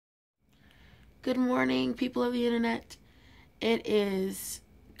Good morning, people of the internet. It is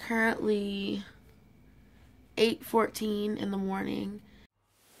currently 8:14 in the morning.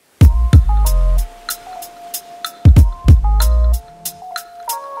 I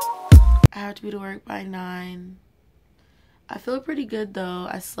have to be to work by 9. I feel pretty good though.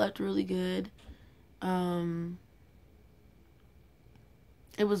 I slept really good.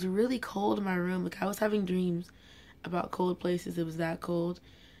 It was really cold in my room. Like, I was having dreams about cold places. It was that cold.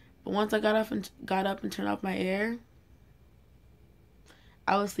 But once I got up and turned off my air,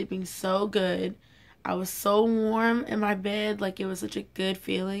 I was sleeping so good. I was so warm in my bed. Like, it was such a good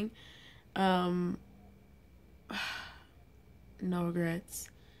feeling. No regrets.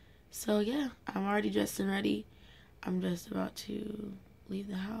 So yeah, I'm already dressed and ready. I'm just about to leave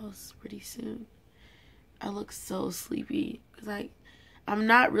the house pretty soon. I look so sleepy because I'm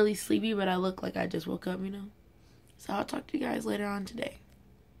not really sleepy, but I look like I just woke up, you know. So I'll talk to you guys later on today.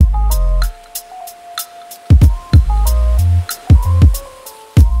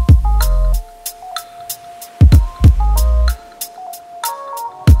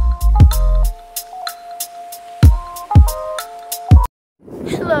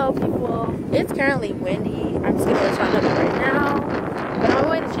 Hello people, it's currently windy. I'm just gonna let y'all know right now, but I'm on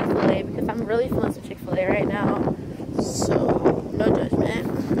my way to Chick-fil-A because I'm really feeling some Chick-fil-A right now, so no judgment.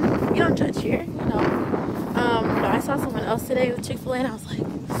 You don't judge here, you know. But I saw someone else today with Chick-fil-A and I was like,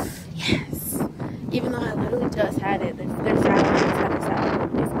 yes, even though I literally just had it. Their salad, just had their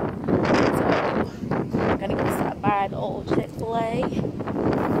salad, so I'm gonna go stop by the old Chick-fil-A and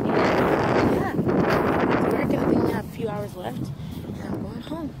yeah, I'm working. I think I only have a few hours left. I'm going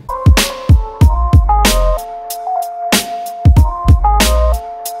home.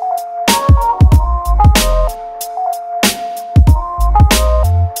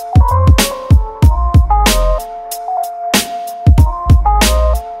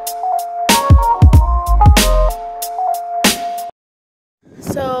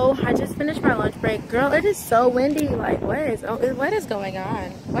 So I just finished my lunch break. Girl, it is so windy. Like, what is going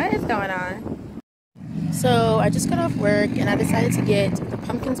on? What is going on? So I just got off work and I decided to get the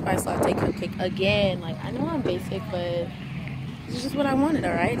pumpkin spice latte cupcake again. Like, I know I'm basic, but this is just what I wanted,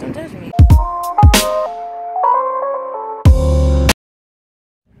 alright? Don't judge me.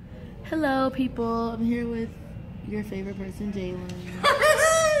 Hello people, I'm here with your favorite person, Jalen.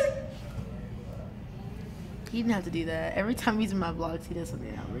 He didn't have to do that. Every time he's in my vlogs, he does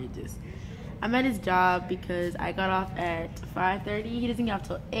something outrageous. I'm at his job because I got off at 5:30. He doesn't get off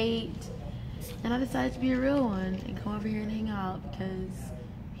till 8. And I decided to be a real one and come over here and hang out because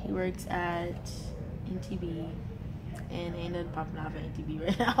he works at NTB and ain't nothing popping off at NTB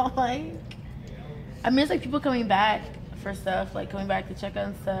right now. Like, I mean, it's like people coming back for stuff, like coming back to check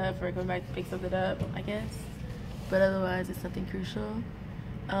on stuff or coming back to pick something up, I guess. But otherwise, it's nothing crucial.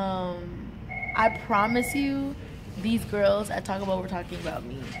 I promise you, these girls at Taco Bell were talking about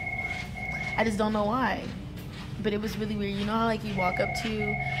me. I just don't know why. But it was really weird. You know how, like, you walk up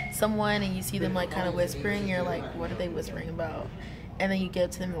to someone and you see them, like, kind of whispering? You're like, what are they whispering about? And then you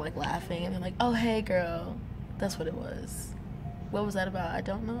get to them, they're, like, laughing. And they're like, oh, hey, girl. That's what it was. What was that about? I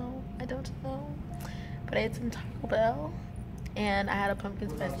don't know. But I ate some Taco Bell. And I had a pumpkin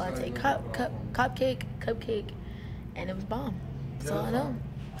spice latte cupcake. And it was bomb. That's all I know.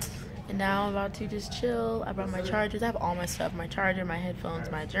 And now I'm about to just chill. I brought my chargers. I have all my stuff. My charger, my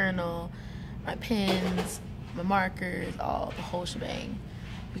headphones, my journal, my pens, my markers, the whole shebang,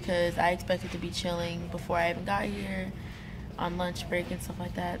 because I expected to be chilling before I even got here on lunch break and stuff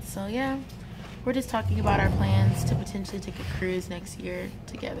like that. So yeah, we're just talking about our plans to potentially take a cruise next year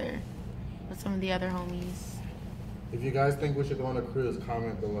together with some of the other homies. If you guys think we should go on a cruise,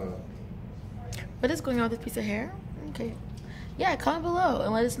 comment below. What is going on with this piece of hair? Okay. Yeah, comment below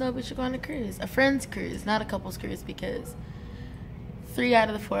and let us know if we should go on a cruise. A friend's cruise, not a couple's cruise, because 3 out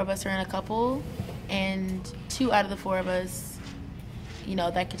of the 4 of us are in a couple, and 2 out of the 4 of us, you know,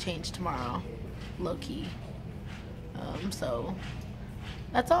 that could change tomorrow, low-key. So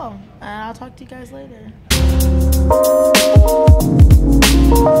that's all, and I'll talk to you guys later.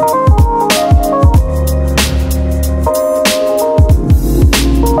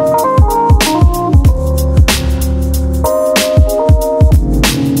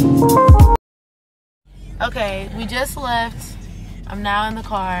 Okay, we just left. I'm now in the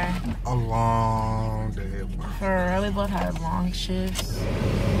car. A long day at work. We both had long shifts.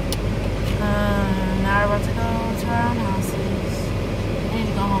 Now we're about to go to our own houses. I need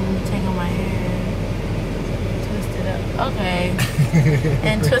to go home and tangle my hair. Twist it up. Okay.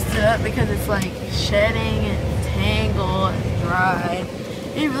 And twist it up because it's like shedding and tangled and dry.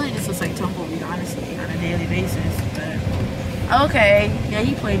 It really just looks like tumbleweed, honestly, on a daily basis. But okay. Yeah,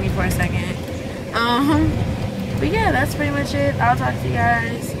 he played me for a second. But yeah, that's pretty much it. I'll talk to you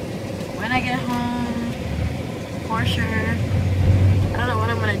guys when I get home, for sure. I don't know what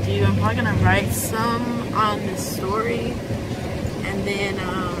I'm gonna do. I'm probably gonna write some on the story and then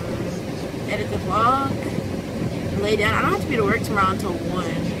edit the vlog, lay down. I don't have to be to work tomorrow until 1,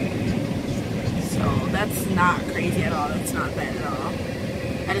 so that's not crazy at all. That's not bad at all.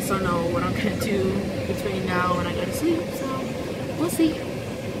 I just don't know what I'm gonna do between now and I go to sleep, so we'll see.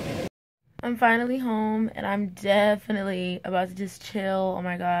 I'm finally home and I'm definitely about to just chill. Oh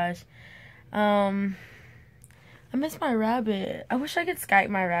my gosh. I miss my rabbit. I wish I could Skype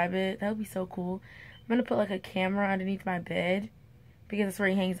my rabbit. That would be so cool. I'm gonna put like a camera underneath my bed because that's where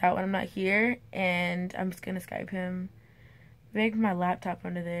he hangs out when I'm not here, and I'm just gonna Skype him. Maybe my laptop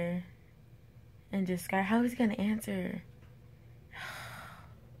under there and just Skype. How is he gonna answer?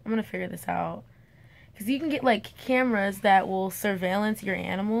 I'm gonna figure this out. Because you can get like cameras that will surveillance your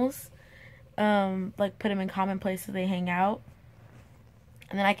animals. Like put them in common places they hang out.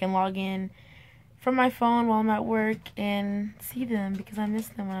 And then I can log in from my phone while I'm at work and see them because I miss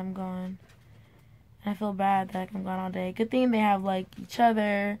them when I'm gone. And I feel bad that I'm gone all day. Good thing they have like each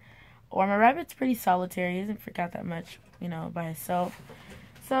other. Or my rabbit's pretty solitary. He doesn't freak out that much, you know, by himself.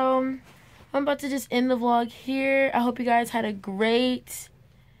 So I'm about to just end the vlog here. I hope you guys had a great...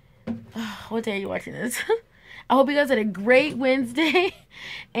 what day are you watching this? I hope you guys had a great Wednesday.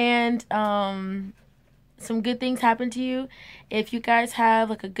 And some good things happen to you. If you guys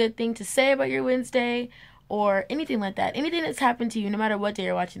have like a good thing to say about your Wednesday or anything like that, anything that's happened to you, no matter what day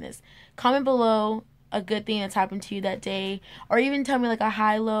you're watching this, comment below a good thing that's happened to you that day, or even tell me like a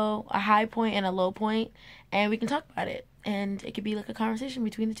high point and a low point, and we can talk about it, and it could be like a conversation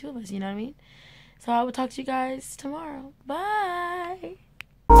between the two of us, you know what I mean? So I will talk to you guys tomorrow. Bye.